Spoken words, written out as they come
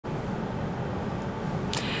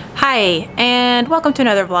Hi, and welcome to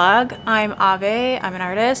another vlog. I'm Ave, I'm an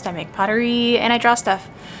artist, I make pottery, and I draw stuff.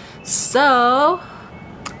 So,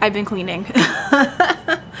 I've been cleaning.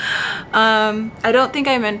 I don't think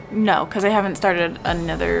no, because I haven't started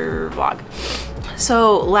another vlog.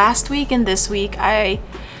 So, last week and this week, I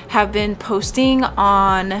have been posting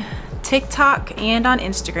on TikTok and on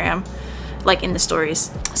Instagram, like in the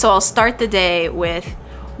stories. So I'll start the day with,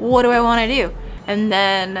 what do I want to do? And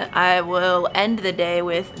then I will end the day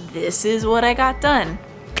with, this is what I got done.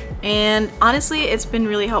 And honestly, it's been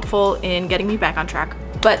really helpful in getting me back on track.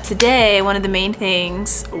 But today, one of the main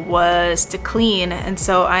things was to clean. And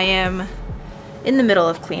so I am in the middle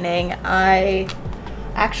of cleaning. I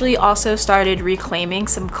actually also started reclaiming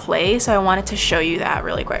some clay, so I wanted to show you that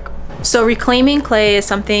really quick. So reclaiming clay is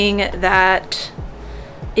something that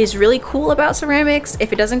is really cool about ceramics.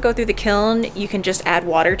 If it doesn't go through the kiln, you can just add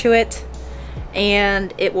water to it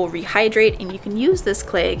and it will rehydrate and you can use this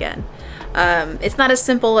clay again. It's not as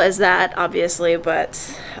simple as that, obviously,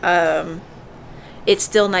 but it's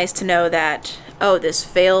still nice to know that, oh, this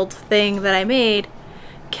failed thing that I made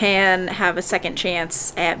can have a second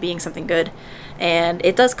chance at being something good. And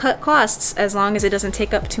it does cut costs as long as it doesn't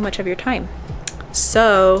take up too much of your time.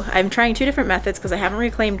 So I'm trying two different methods because I haven't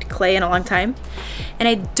reclaimed clay in a long time, and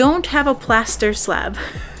I don't have a plaster slab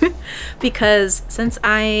because since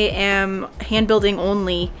I am hand building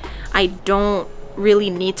only, I don't really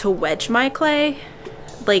need to wedge my clay,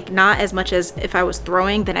 like not as much as if I was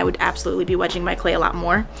throwing, then I would absolutely be wedging my clay a lot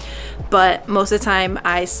more. But most of the time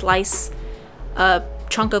I slice a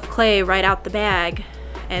chunk of clay right out the bag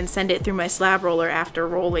and send it through my slab roller after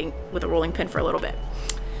rolling with a rolling pin for a little bit.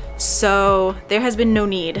 So there has been no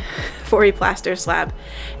need for a plaster slab.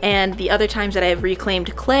 And the other times that I've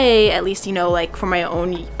reclaimed clay, at least, you know, like for my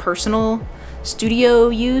own personal studio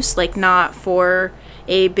use, like not for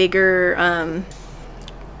a bigger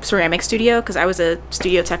ceramic studio, because I was a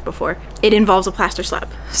studio tech before, it involves a plaster slab.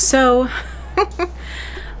 So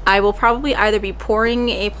I will probably either be pouring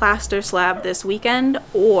a plaster slab this weekend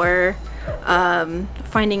or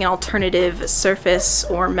finding an alternative surface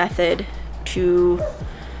or method to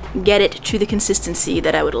get it to the consistency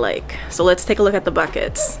that I would like. So let's take a look at the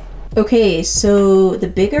buckets. Okay, so the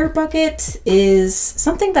bigger bucket is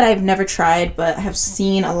something that I've never tried, but have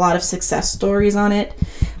seen a lot of success stories on it,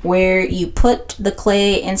 where you put the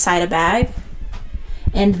clay inside a bag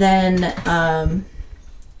and then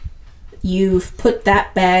you've put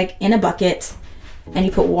that bag in a bucket and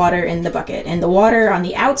you put water in the bucket, and the water on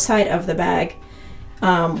the outside of the bag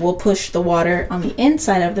will push the water on the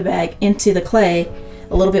inside of the bag into the clay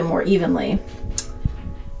a little bit more evenly.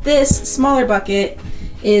 This smaller bucket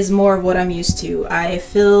is more of what I'm used to. I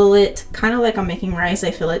fill it kind of like I'm making rice.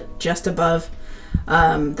 I fill it just above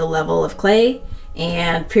the level of clay,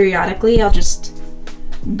 and periodically I'll just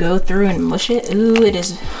go through and mush it. Ooh, it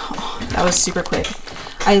is, oh, that was super quick.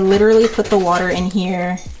 I literally put the water in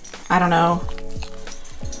here, I don't know,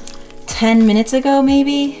 10 minutes ago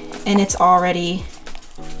maybe, and it's already,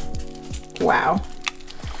 wow.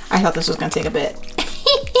 I thought this was gonna take a bit.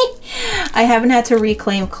 I haven't had to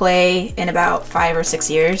reclaim clay in about 5 or 6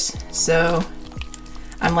 years, so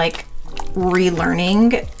I'm like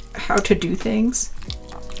relearning how to do things.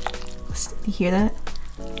 You hear that?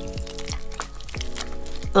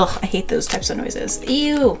 Ugh, I hate those types of noises.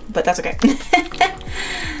 Ew, but that's okay.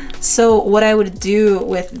 So what I would do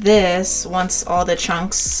with this, once all the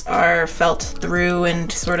chunks are felt through and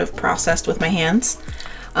sort of processed with my hands,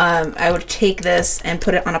 I would take this and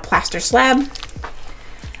put it on a plaster slab,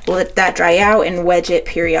 let that dry out, and wedge it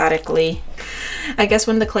periodically. I guess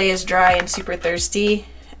when the clay is dry and super thirsty,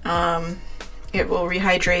 it will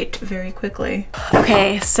rehydrate very quickly.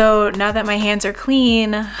 Okay, so now that my hands are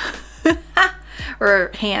clean, now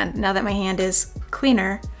that my hand is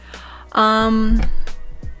cleaner,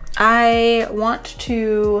 I want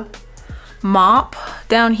to mop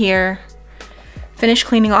down here, finish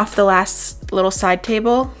cleaning off the last little side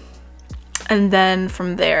table, and then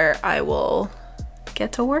from there I will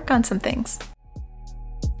get to work on some things.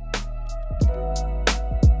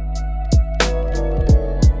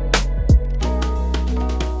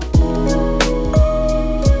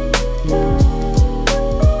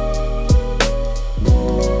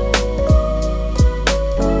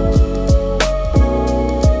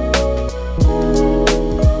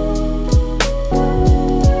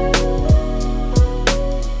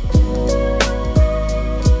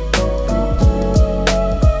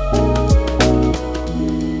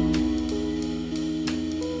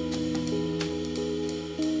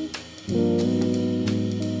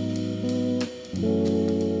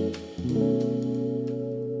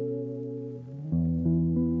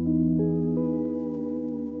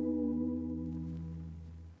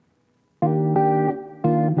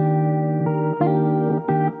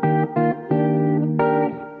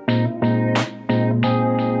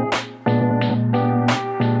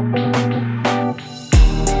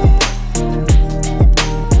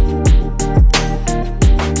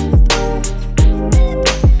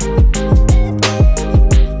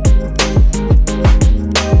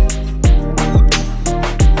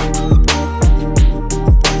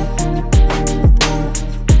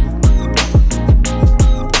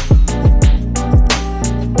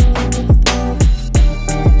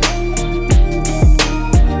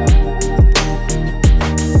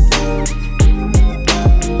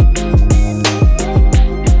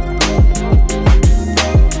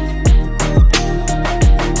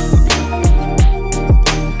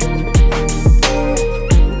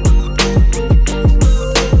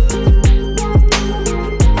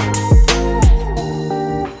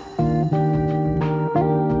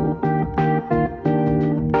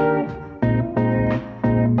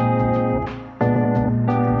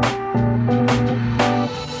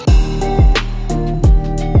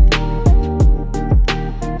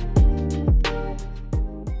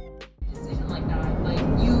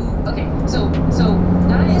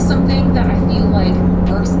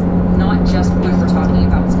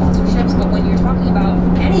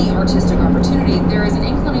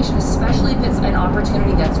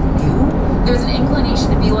 opportunity that's new, there's an inclination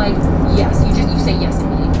to be like, yes, you say yes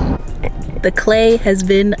immediately. The clay has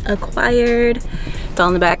been acquired. It's all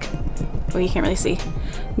in the back. Oh, you can't really see.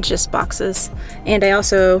 Just boxes. And I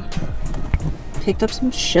also picked up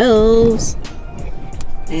some shelves.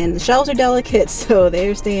 And the shelves are delicate, so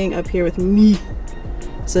they're staying up here with me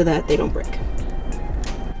so that they don't break.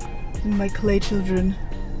 My clay children.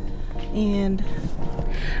 And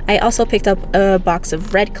I also picked up a box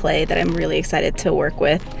of red clay that I'm really excited to work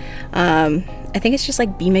with. I think it's just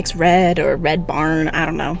like B-Mix Red or Red Barn, I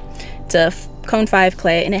don't know. It's a cone 5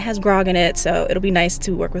 clay and it has grog in it, so it'll be nice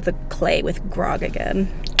to work with a clay with grog again.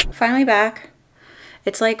 Finally back.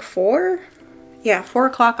 It's like 4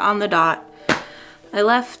 o'clock on the dot. I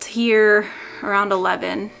left here around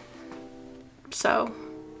 11, so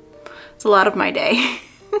it's a lot of my day.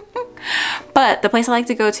 But the place I like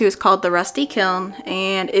to go to is called the Rusty Kiln,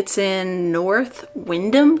 and it's in North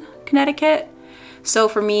Windham, Connecticut. So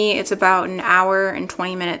for me, it's about an hour and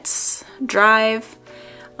 20 minutes drive.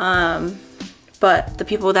 But the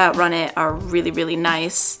people that run it are really, really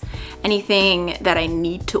nice. Anything that I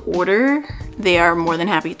need to order, they are more than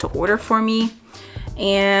happy to order for me.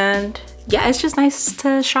 And yeah, it's just nice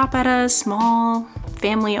to shop at a small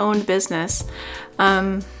family-owned business.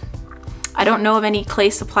 I don't know of any clay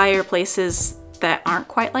supplier places that aren't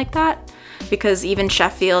quite like that, because even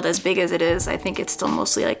Sheffield, as big as it is, I think it's still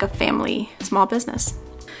mostly like a family small business.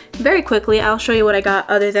 Very quickly, I'll show you what I got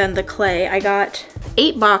other than the clay. I got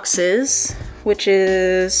 8 boxes, which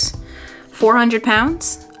is 400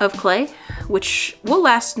 pounds of clay, which will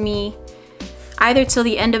last me either till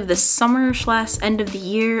the end of the summer / end of the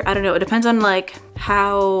year. I don't know, it depends on like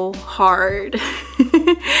how hard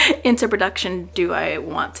into production do I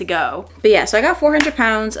want to go. But yeah, so I got 400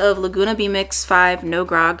 pounds of Laguna B-Mix 5 no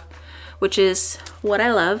grog, which is what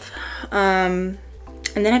I love. And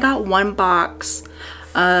then I got 1 box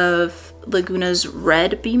of Laguna's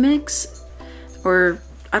red B-Mix, or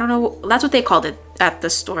I don't know, that's what they called it at the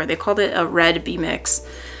store. They called it a red B-Mix,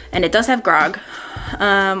 and it does have grog,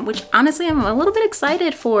 which honestly I'm a little bit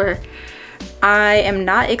excited for. I am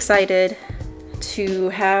not excited to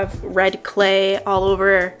have red clay all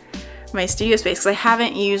over my studio space because I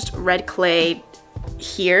haven't used red clay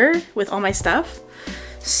here with all my stuff.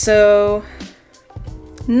 So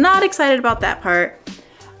not excited about that part.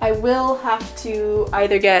 I will have to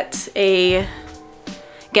either get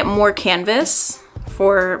more canvas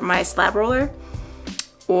for my slab roller,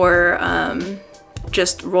 or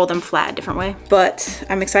just roll them flat a different way. But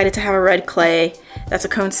I'm excited to have a red clay. That's a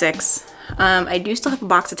cone 6. I do still have a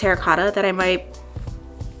box of terracotta that I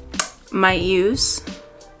might use.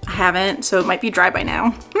 I haven't, so it might be dry by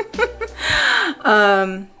now.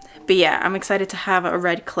 But yeah, I'm excited to have a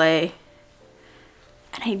red clay.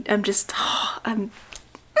 And I'm just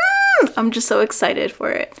so excited for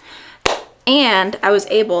it. And I was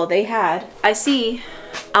able, I see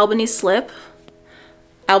Albany Slip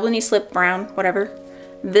Brown, whatever.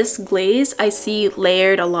 This glaze I see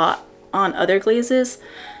layered a lot on other glazes.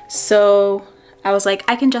 So I was like,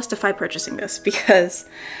 I can justify purchasing this because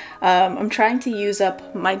I'm trying to use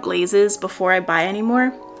up my glazes before I buy any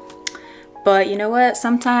more. But you know what?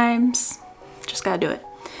 Sometimes just gotta do it.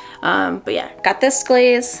 But yeah, got this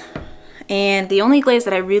glaze. And the only glaze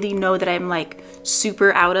that I really know that I'm like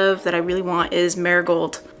super out of that I really want is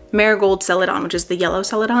Marigold Celadon, which is the yellow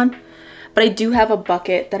Celadon. But I do have a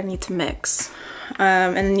bucket that I need to mix.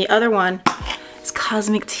 And then the other one is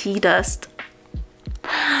Cosmic Tea Dust.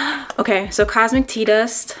 Okay, so Cosmic Tea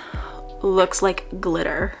Dust looks like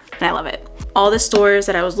glitter, and I love it. All the stores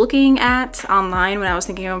that I was looking at online when I was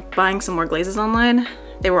thinking of buying some more glazes online,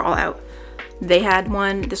 they were all out. They had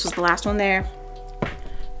one, this was the last one there.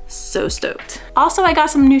 So stoked. Also, I got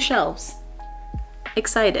some new shelves.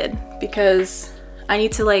 Excited, because I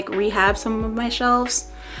need to like rehab some of my shelves.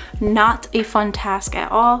 Not a fun task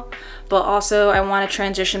at all, but also I want to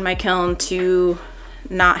transition my kiln to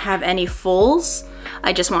not have any fulls.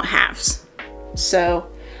 I just want halves. So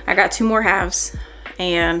I got 2 more halves,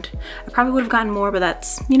 and I probably would have gotten more, but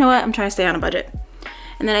that's, you know what, I'm trying to stay on a budget.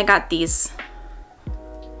 And then I got these.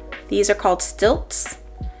 These are called stilts,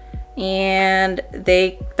 and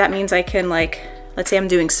that means I can, like, let's say I'm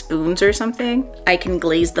doing spoons or something, I can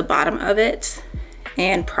glaze the bottom of it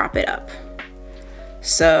and prop it up.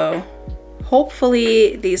 So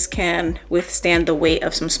hopefully these can withstand the weight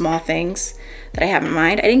of some small things that I have in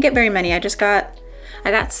mind. I didn't get very many, I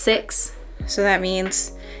got 6. So that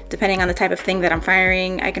means depending on the type of thing that I'm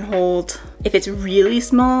firing, I can hold, if it's really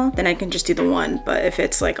small, then I can just do the 1. But if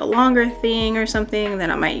it's like a longer thing or something, then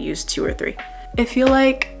I might use 2 or 3. I feel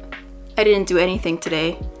like I didn't do anything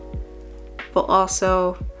today, but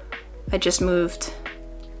also I just moved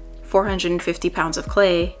 450 pounds of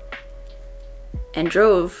clay and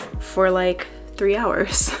drove for like 3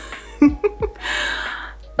 hours.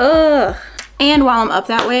 Ugh. And while I'm up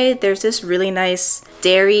that way, there's this really nice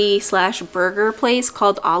dairy slash burger place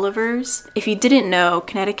called Oliver's. If you didn't know,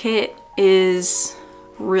 Connecticut is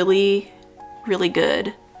really, really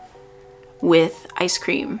good with ice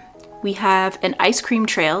cream. We have an ice cream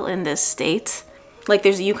trail in this state. Like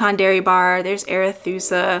there's a Yukon Dairy Bar, there's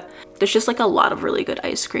Arethusa. There's just like a lot of really good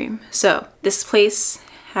ice cream. So this place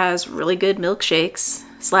has really good milkshakes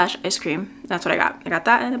slash ice cream. That's what I got. I got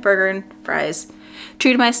that and a burger and fries.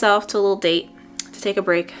 Treated myself to a little date to take a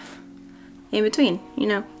break in between, you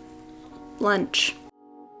know, lunch.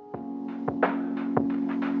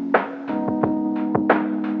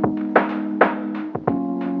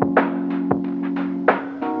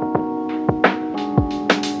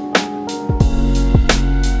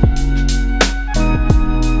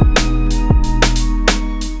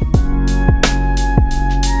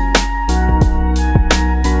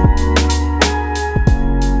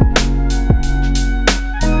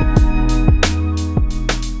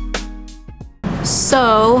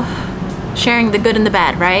 So, sharing the good and the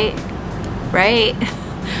bad, right? Right?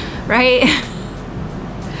 Right?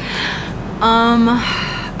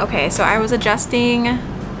 Okay, so I was adjusting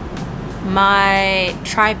my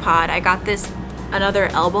tripod. I got this another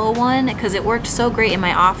elbow one because it worked so great in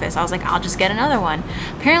my office. I was like, I'll just get another one.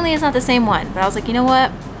 Apparently it's not the same one, but I was like, you know what?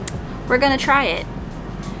 We're gonna try it.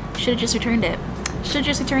 Should have just returned it. Should have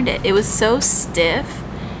just returned it. It was so stiff,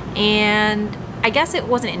 and I guess it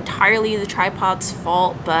wasn't entirely the tripod's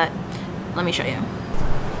fault, but let me show you.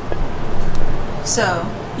 So,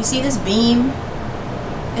 you see this beam?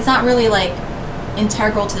 It's not really like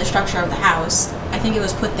integral to the structure of the house. I think it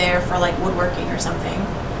was put there for like woodworking or something.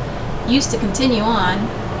 Used to continue on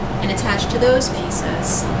and attach to those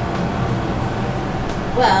pieces.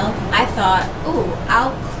 Well, I thought, ooh,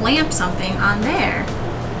 I'll clamp something on there.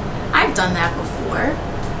 I've done that before.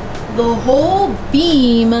 The whole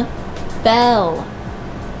beam fell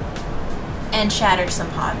and shattered some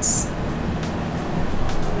pots.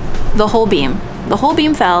 The whole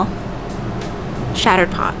beam fell,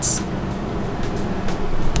 shattered pots.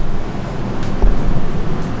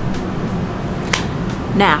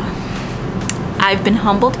 Now, I've been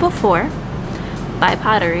humbled before by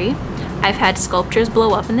pottery. I've had sculptures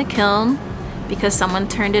blow up in the kiln because someone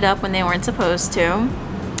turned it up when they weren't supposed to.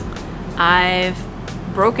 I've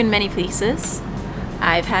broken many pieces.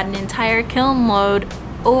 I've had an entire kiln load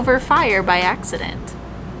over fire by accident.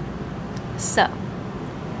 So,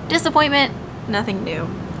 disappointment, nothing new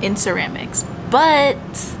in ceramics, but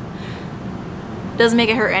doesn't make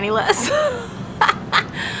it hurt any less.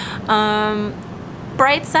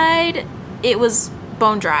 Bright side, it was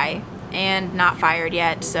bone dry and not fired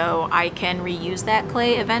yet, so I can reuse that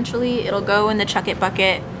clay eventually. It'll go in the chuck it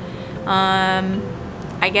bucket.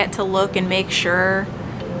 I get to look and make sure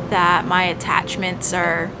that my attachments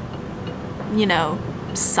are, you know,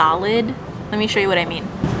 solid. Let me show you what I mean.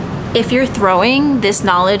 If you're throwing, this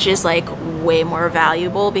knowledge is like way more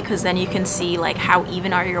valuable because then you can see like how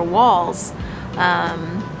even are your walls.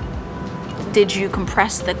 Did you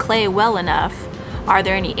compress the clay well enough? Are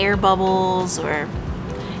there any air bubbles? Or,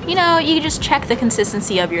 you know, you can just check the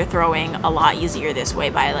consistency of your throwing a lot easier this way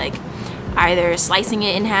by like either slicing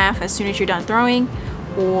it in half as soon as you're done throwing,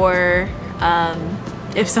 or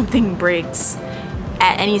if something breaks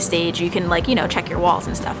at any stage, you can like, you know, check your walls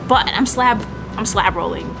and stuff. But I'm slab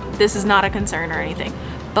rolling. This is not a concern or anything.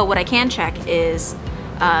 But what I can check is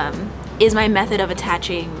my method of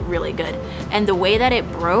attaching really good? And the way that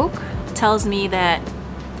it broke tells me that,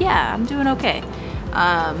 yeah, I'm doing okay.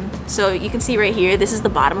 So you can see right here, this is the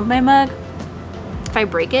bottom of my mug. If I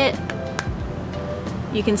break it,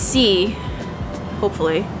 you can see,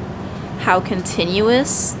 hopefully, how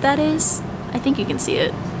continuous that is. I think you can see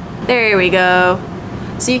it. There we go.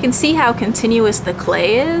 So you can see how continuous the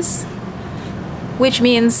clay is, which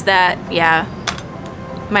means that, yeah,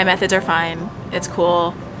 my methods are fine. It's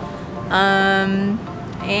cool. And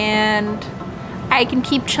I can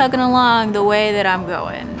keep chugging along the way that I'm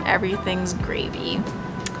going. Everything's gravy.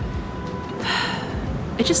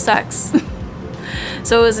 It just sucks.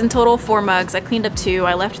 So it was in total 4 mugs. I cleaned up 2,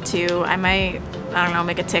 I left 2. I might, I don't know,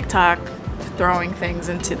 make a TikTok throwing things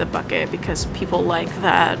into the bucket because people like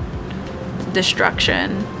that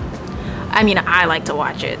destruction. I mean, I like to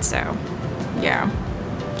watch it, so yeah.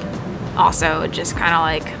 Also, it just kind of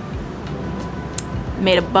like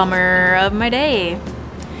made a bummer of my day.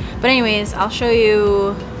 But anyways, I'll show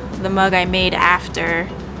you the mug I made after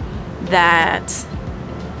that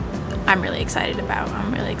I'm really excited about.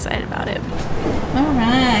 I'm really excited about it. All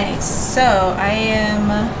right, so I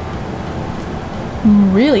am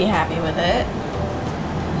I'm really happy with it.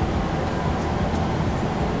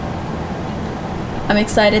 I'm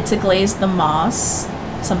excited to glaze the moss,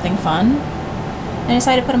 something fun. And I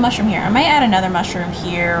decided to put a mushroom here. I might add another mushroom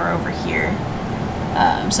here or over here.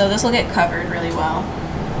 So this will get covered really well,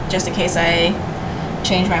 just in case I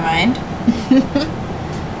change my mind.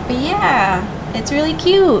 But yeah, it's really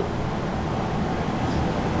cute.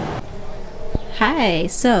 Hi,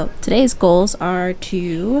 so today's goals are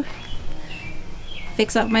to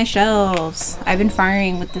fix up my shelves. I've been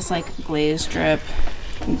firing with this like glaze strip,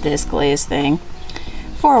 this glaze thing,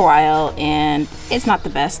 for a while, and it's not the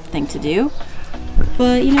best thing to do,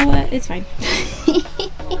 but you know what, it's fine.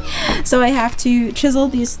 So I have to chisel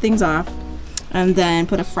these things off and then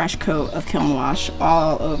put a fresh coat of kiln wash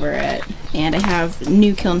all over it, and I have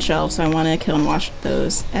new kiln shelves, so I want to kiln wash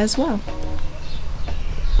those as well.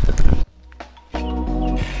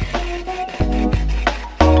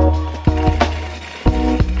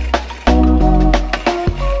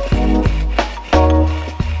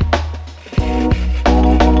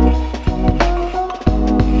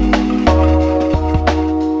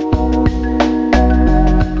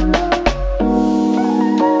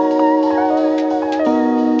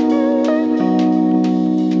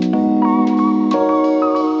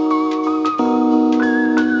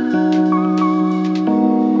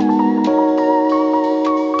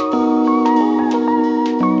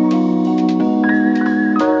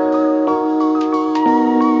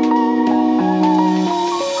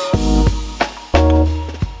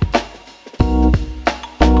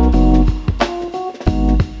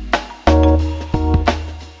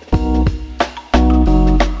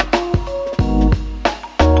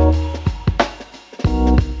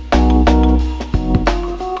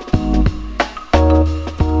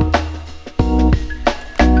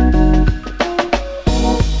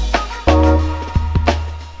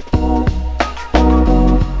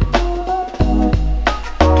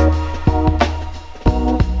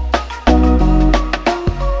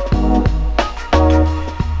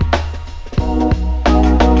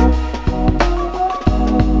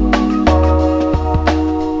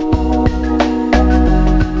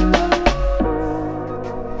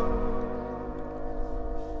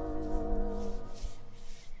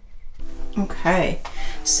 Okay,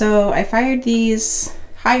 so I fired these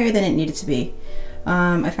higher than it needed to be.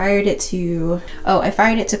 I fired it to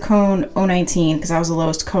cone 019 because that was the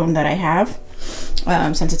lowest cone that I have.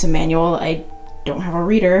 Since it's a manual, I don't have a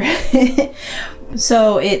reader.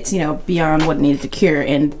 So it's, you know, beyond what it needed to cure,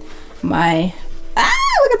 and look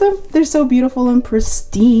at them. They're so beautiful and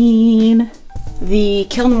pristine. The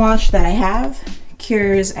kiln wash that I have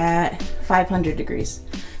cures at 500 degrees.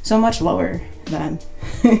 So much lower than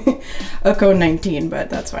a cone 19, but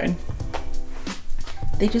that's fine.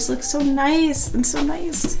 They just look so nice and so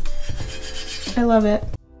nice. I love it.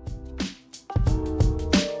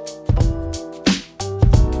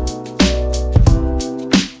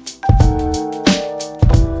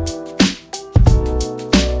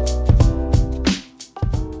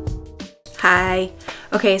 Hi.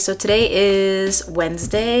 Okay, so today is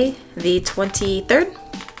Wednesday, the 23rd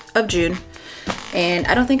of June. And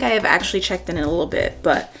I don't think I have actually checked in a little bit,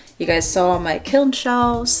 but you guys saw my kiln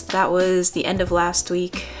shelves. That was the end of last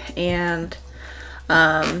week, and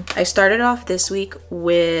I started off this week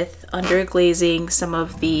with underglazing some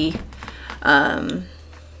of the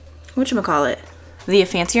the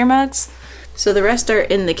fancier mugs. So the rest are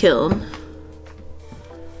in the kiln,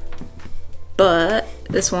 but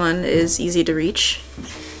this one is easy to reach,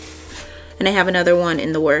 and I have another one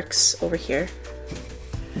in the works over here.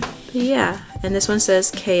 But yeah, and this one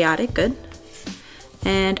says chaotic good,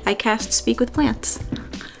 and I cast speak with plants.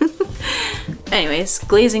 Anyways,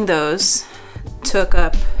 glazing those took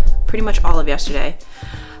up pretty much all of yesterday.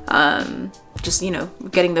 Just, you know,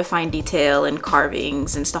 getting the fine detail and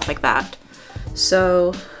carvings and stuff like that.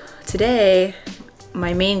 So today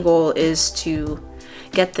my main goal is to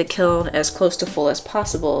get the kiln as close to full as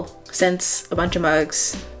possible. Since a bunch of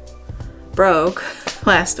mugs broke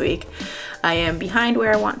last week, I am behind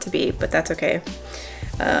where I want to be, but that's okay.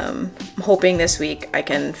 I'm hoping this week I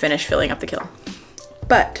can finish filling up the kiln.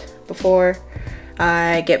 But before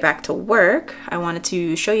I get back to work, I wanted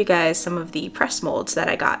to show you guys some of the press molds that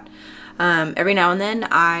I got. Every now and then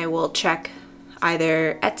I will check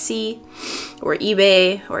either Etsy or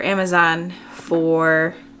eBay or Amazon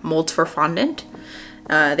for molds for fondant.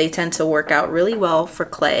 They tend to work out really well for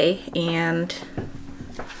clay, and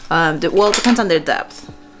well, it depends on their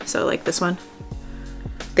depth. So like this one,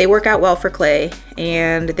 they work out well for clay,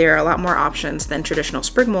 and there are a lot more options than traditional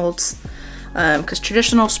sprig molds, because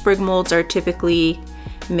traditional sprig molds are typically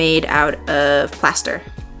made out of plaster.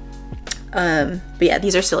 But yeah,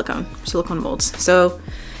 these are silicone molds. So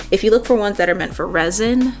if you look for ones that are meant for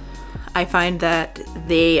resin, I find that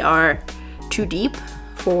they are too deep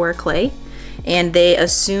for clay, and they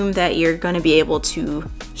assume that you're going to be able to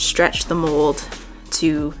stretch the mold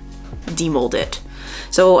to demold it.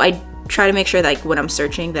 So I try to make sure that, like, when I'm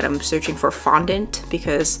searching, that I'm searching for fondant,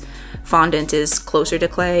 because fondant is closer to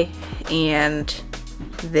clay, and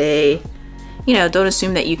they, you know, don't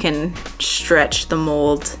assume that you can stretch the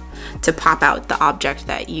mold to pop out the object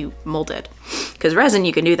that you molded. Because resin,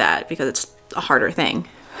 you can do that because it's a harder thing.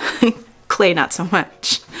 Clay, not so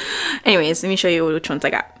much. Anyways, let me show you which ones I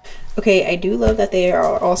got. Okay, I do love that they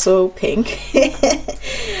are also pink.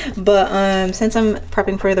 But since I'm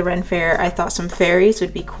prepping for the Ren Fair, I thought some fairies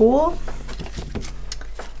would be cool.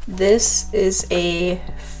 This is a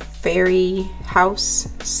fairy house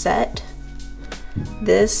set.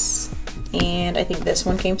 This and I think this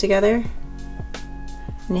one came together.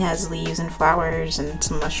 And it has leaves and flowers and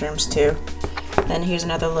some mushrooms too. Then here's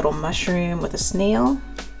another little mushroom with a snail.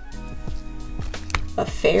 A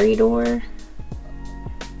fairy door.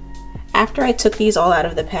 After I took these all out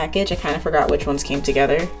of the package, I kind of forgot which ones came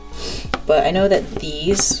together. But I know that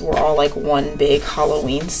these were all like one big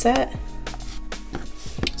Halloween set.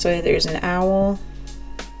 So there's an owl,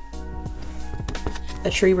 a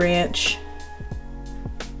tree branch.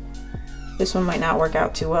 This one might not work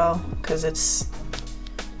out too well because it's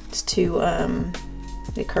too,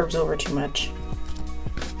 it curves over too much.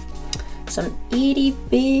 Some itty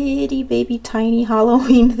bitty baby tiny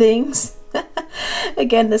Halloween things.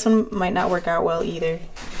 Again, this one might not work out well either,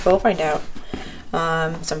 but we'll find out.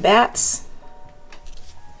 Some bats.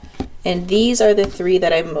 And these are the three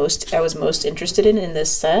that I was most interested in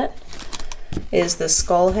this set. Is the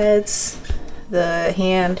skull heads, the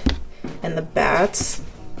hand, and the bats.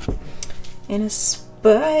 And a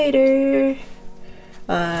spider.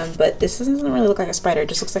 But this doesn't really look like a spider, it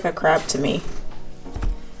just looks like a crab to me.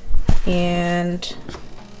 And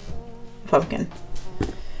a pumpkin.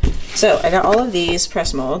 So I got all of these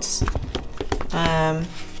press molds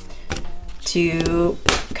to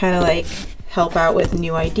kind of like help out with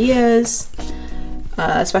new ideas,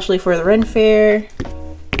 especially for the Ren Fair.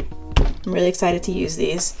 I'm really excited to use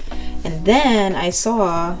these. And then I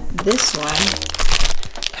saw this one,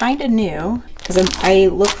 kind of new, because I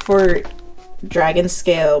look for dragon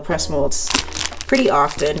scale press molds pretty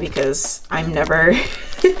often because I'm never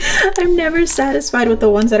I'm never satisfied with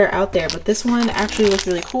the ones that are out there, but this one actually looks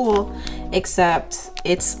really cool, except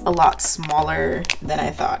it's a lot smaller than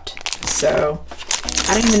I thought. So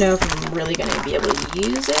I don't even know if I'm really going to be able to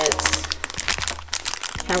use it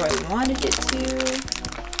how I wanted it to,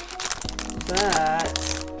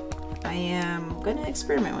 but I am going to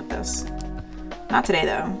experiment with this. Not today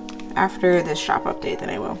though. After this shop update,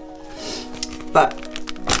 then I will. But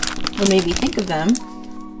what made me think of them,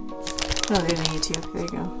 oh, there's on YouTube, there you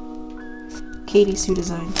go. Katie Sue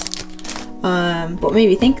Designs. What made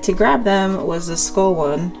me think to grab them was the skull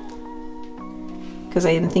one, because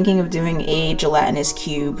I am thinking of doing a gelatinous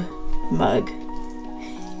cube mug.